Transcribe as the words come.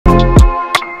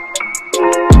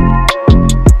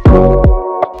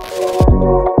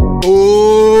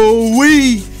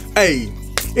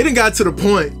it done got to the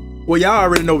point where y'all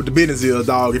already know what the business is,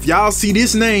 dog. If y'all see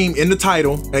this name in the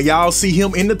title and y'all see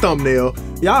him in the thumbnail,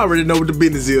 y'all already know what the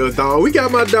business is, dog. We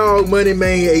got my dog Money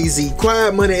Man AZ,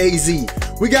 Quiet Money AZ.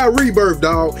 We got Rebirth,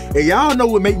 dog. And y'all know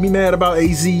what make me mad about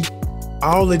AZ?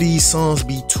 All of these songs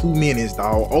be 2 minutes,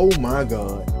 dog. Oh my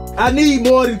God. I need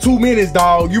more than 2 minutes,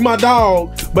 dog. You my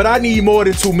dog, but I need more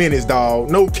than 2 minutes, dog.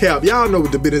 No cap. Y'all know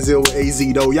what the business is with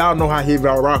AZ, though. Y'all know how heavy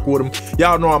I rock with him.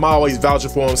 Y'all know I'm always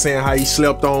vouching for him, saying how he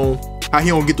slept on, how he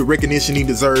don't get the recognition he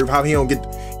deserve, how he don't get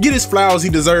his flowers he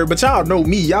deserve. But y'all know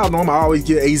me. Y'all know I'ma always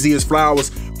give AZ his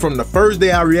flowers. From the first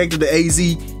day I reacted to AZ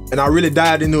and I really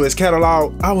dived into his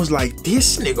catalog, I was like,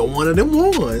 this nigga one of them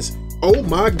ones. Oh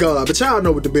my God. But y'all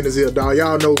know what the business is, dog.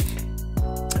 Y'all know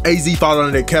AZ fall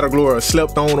under that category of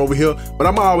slept on over here, but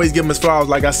I'm always give him his flowers,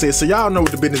 like I said. So y'all know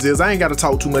what the business is. I ain't gotta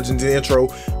talk too much in the intro.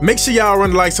 Make sure y'all run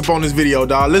the likes up on this video,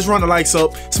 dog. Let's run the likes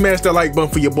up. Smash that like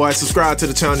button for your boy. Subscribe to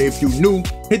the channel if you new.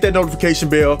 Hit that notification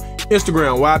bell.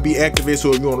 Instagram YB Activist.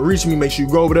 So if you want to reach me, make sure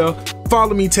you go over there.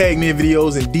 Follow me, tag me in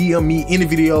videos, and DM me any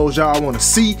videos y'all want to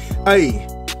see. Hey,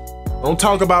 don't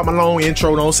talk about my long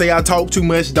intro. Don't say I talk too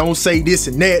much. Don't say this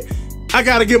and that. I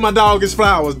gotta give my dog his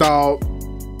flowers, dog.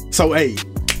 So hey,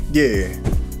 yeah,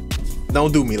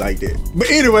 don't do me like that. But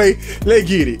anyway, let's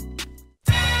get it.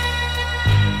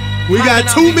 We got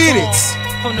 2 minutes.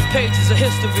 From the pages of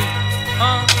history.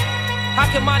 How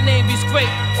can my name be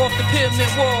scraped off the pyramid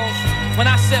walls when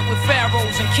I sat with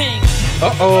pharaohs and kings?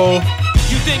 Uh-oh.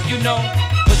 You think you know,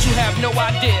 but you have no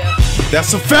idea.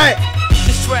 That's a fact.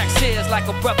 This track says like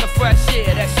a breath of fresh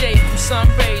air that shade from sun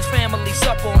rays. Family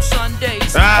supper on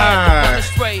Sundays.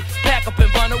 Straight, pack up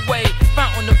and run away.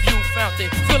 Fountain of youth, fountain.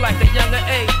 Feel like a younger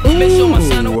age. Make sure my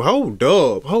son. Hold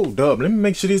up. Let me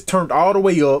make sure this turned all the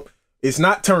way up. It's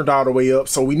not turned all the way up,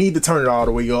 so we need to turn it all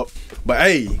the way up. But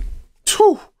hey,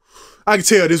 whew, I can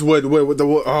tell this what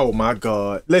oh my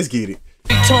God. Let's get it.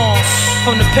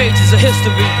 From the pages of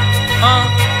history.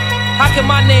 How can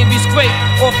my name be scraped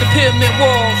off the pyramid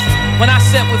walls when I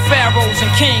sat with pharaohs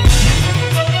and kings?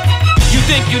 You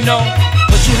think you know,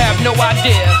 but you have no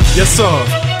idea. Yes, sir.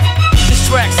 This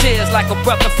track says like a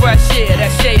breath of fresh air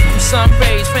that shade from sun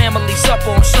rays. Family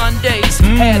supper on Sundays.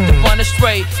 Had to run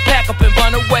astray, pack up and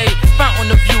run away.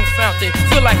 Fountain of youth, fountain.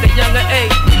 Feel like a younger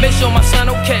age. Make sure my son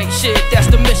okay. Shit, that's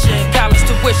the mission. College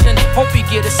tuition. Hope he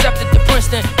get accepted to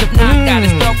Princeton. If not, got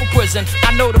his spell for prison.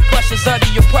 I know the pressures of the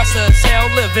oppressors.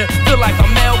 Hell living. Feel like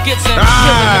I'm Mel Gibson.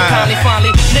 Killing him kindly,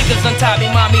 finally. Niggas untie me,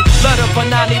 mommy. Blood of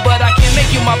Panani, but I can't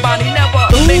make you my body. Never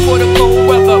made for the cold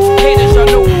weather. Haters, I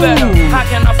know better. How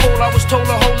can I fold? I was told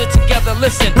to hold it together.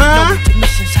 Listen, no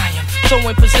intermissions. I am so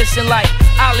in position like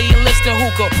Ali enlisting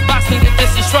hookah. Box me to this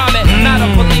is trauma. Not a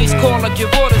police caller. Give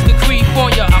orders to creep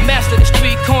on ya. I master the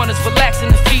street corners.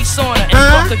 Relaxing the feet sauna. And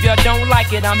fuck if y'all don't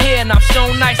like it. I'm here and I've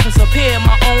shown niceness. Appear in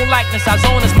my own likeness. I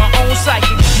zone as my own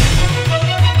psychic.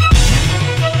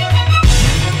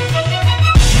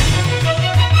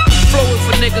 Flowing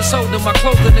for niggas holding my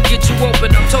clothing to get you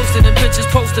open. I'm toasting and bitches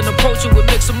posting, approaching with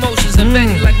mixed emotions. And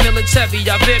Betty like military,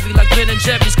 I vary like Ben and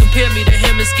Jerry's. Compare me to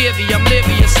him and scary. I'm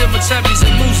leery in cemeteries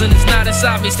and losing is not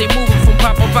inside me. Stay moving from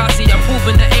paparazzi. I'm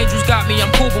proving the angels got me.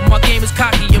 I'm proving my game is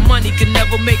cocky. Your money can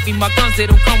never make me. My guns they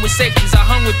don't come with safeties. I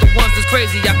hung with the ones that's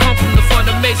crazy. I come from the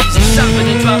front of Macy's. And shopping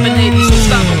and dropping 80s. So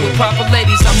stopping with proper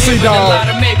ladies. I'm hearing a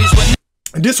lot of maybes.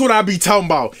 This what I be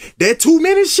talking about. That 2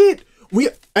 minute shit.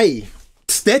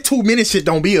 That 2 minute shit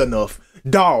don't be enough.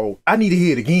 Dog, I need to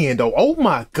hear it again though. Oh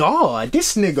my God,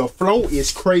 this nigga flow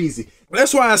is crazy.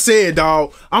 That's why I said,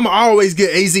 dog, I'ma always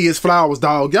get AZ his flowers,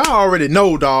 dog. Y'all already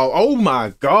know, dog. Oh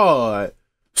my God.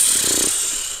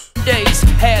 Days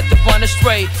had to run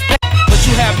astray, but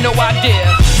you have no idea.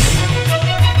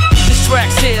 This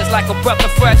track says like a breath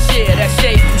of fresh air that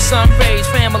shade from sun rays.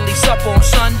 Family supper on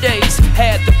Sundays.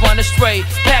 Had to run astray,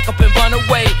 pack up and run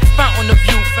away. Fountain of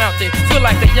youth, fountain. Feel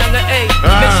like a younger age.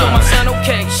 Make sure my son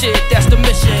okay. Shit, that's the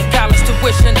mission. College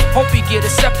tuition. Hope he get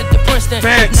accepted to Princeton.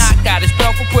 If not, got his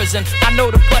spell for prison. I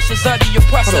know the pressures of the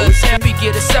oppressors. Hope he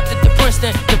get accepted to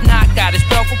Princeton. If not, got his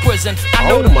spell for prison. I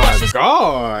know the pressures.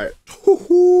 God.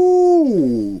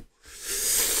 Ooh.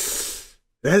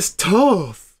 That's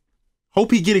tough.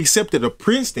 Hope he get accepted to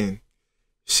Princeton.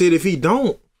 Shit, if he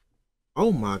don't,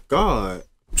 oh my God.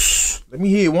 Let me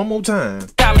hear it one more time.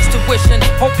 College tuition,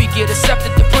 hope he get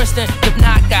accepted to Princeton. If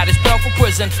not, got his spell for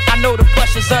prison. I know the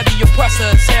pressures of the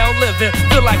oppressors. Hell living,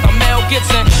 feel like I'm Mel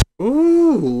Gibson.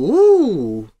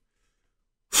 Ooh.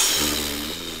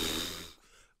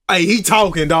 Hey, he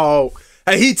talking, dog.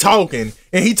 Hey, he talking,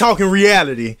 and he talking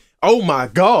reality. Oh my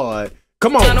God.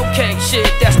 Come on. Okay, shit,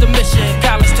 that's the mission.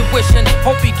 College tuition,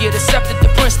 hope he get accepted to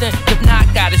Princeton. If not,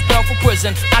 got his bail for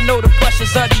prison. I know the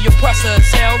pressures of the oppressor is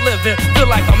hell living. Feel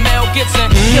like I'm Mel Gibson,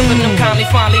 killing them kindly,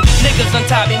 finally. Niggas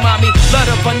untie me, mommy, love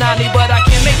the banani, but I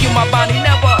can't make you my body.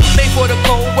 Never made for the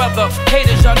cold weather.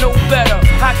 Haters, y'all know better.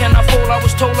 How can I fold? I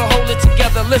was told to hold it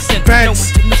together. Listen, know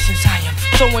what the missions I am.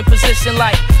 So in position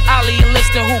like Ali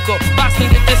enlisting hookah. Box me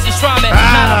the distance, try me.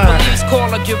 Not a police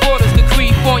caller, give orders to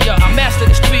creep on ya. I master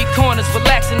the street corners,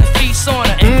 relaxing the feet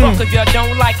sauna. And fuck if y'all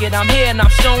don't like it, I'm here and I'm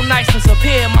shown niceness.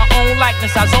 Appear in my own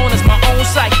likeness, I zone as my own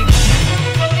psychic.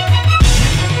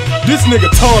 This nigga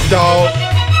tough, dog.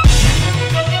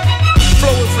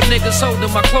 Flowing for niggas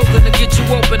holding my clothing to get you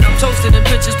open. I'm toasting and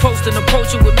bitches posting,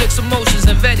 approaching with mixed emotions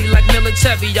and vetty like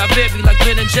military. I vary like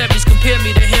Ben and Jerry's. Compare me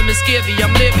to him and scary.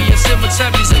 I'm leery of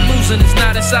cemeteries and losing is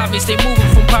not inside me. Stay moving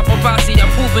from paparazzi.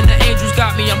 I'm proving the angels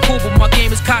got me. I'm proving my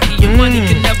game is cocky. Your money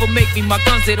can never make me. My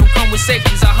guns, they don't come with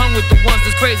safeties. I hung with the ones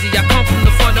that's crazy. I come from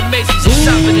the front of Macy's. I'm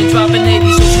stopping and dropping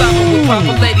 80s. So stopping with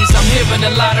proper ladies. I'm hearing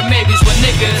a lot of maybes when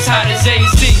nigga as hot as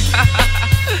AZ.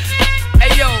 Hey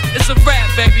yo, it's a rap,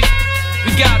 baby.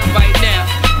 We got him right now.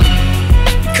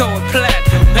 We going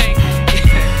platinum, man.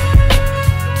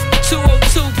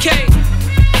 202K.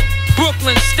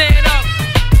 Brooklyn, stand up.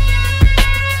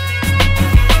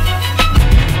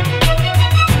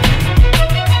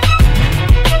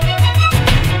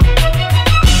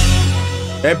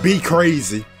 That beat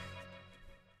crazy.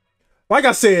 Like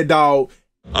I said, dog.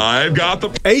 I've got the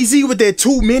AZ with that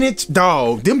 2 minutes,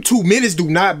 dog. Them 2 minutes do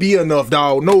not be enough,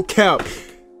 dog. No cap.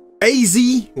 AZ,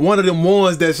 one of them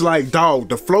ones that's like, dog,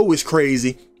 the flow is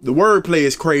crazy, the wordplay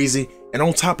is crazy, and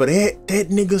on top of that, that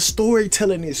nigga's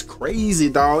storytelling is crazy,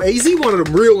 dog. AZ one of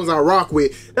them real ones I rock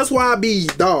with. That's why I be,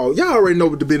 dog, y'all already know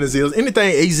what the business is.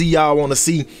 Anything AZ y'all want to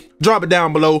see, drop it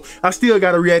down below. I still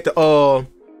gotta react to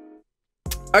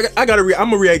I'm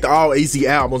gonna react to all AZ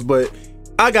albums, but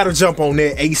I gotta jump on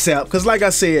that ASAP, because like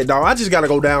I said, dog, I just gotta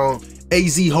go down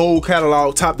AZ whole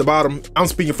catalog top to bottom. I'm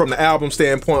speaking from the album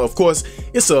standpoint. Of course,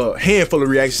 it's a handful of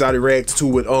reactions I done reacted to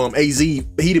with AZ. I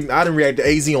didn't react to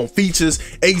AZ on features,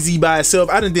 AZ by itself.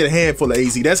 I done did a handful of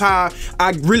AZ. That's how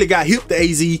I really got hip to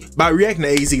AZ, by reacting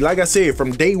to AZ. Like I said,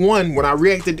 from day one when I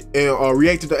reacted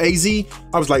to AZ,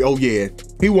 I was like, oh yeah,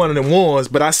 he one of them ones.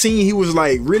 But I seen he was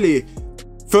like really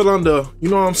fell under, you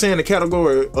know what I'm saying, the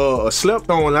category slept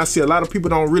on. I see a lot of people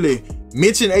don't really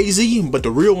mention AZ, but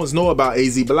the real ones know about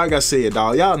AZ. But like I said,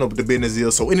 dog, y'all know what the business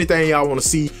is. So anything y'all want to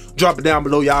see, drop it down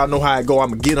below. Y'all know how it go. I'm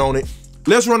gonna get on it.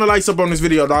 Let's run the likes up on this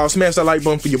video, dog. Smash that like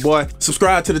button for your boy.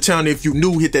 Subscribe to the channel if you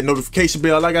new. Hit that notification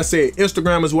bell. Like I said,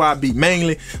 Instagram is where I be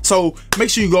mainly. So make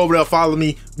sure you go over there, follow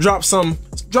me. Drop some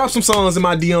songs in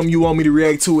my DM you want me to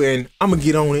react to, and I'm gonna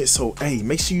get on it. So hey,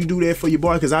 make sure you do that for your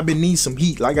boy, because I've been needing some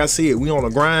heat. Like I said, we on a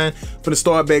grind for the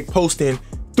start back posting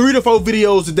 3 to 4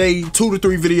 videos a day, 2 to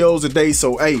 3 videos a day.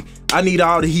 So hey, I need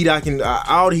all the heat I can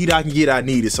get. I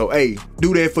need it. So hey,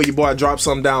 do that for your boy. Drop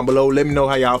something down below. Let me know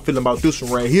how y'all feeling about this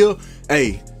one right here.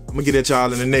 Hey, I'm gonna get at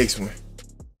y'all in the next one.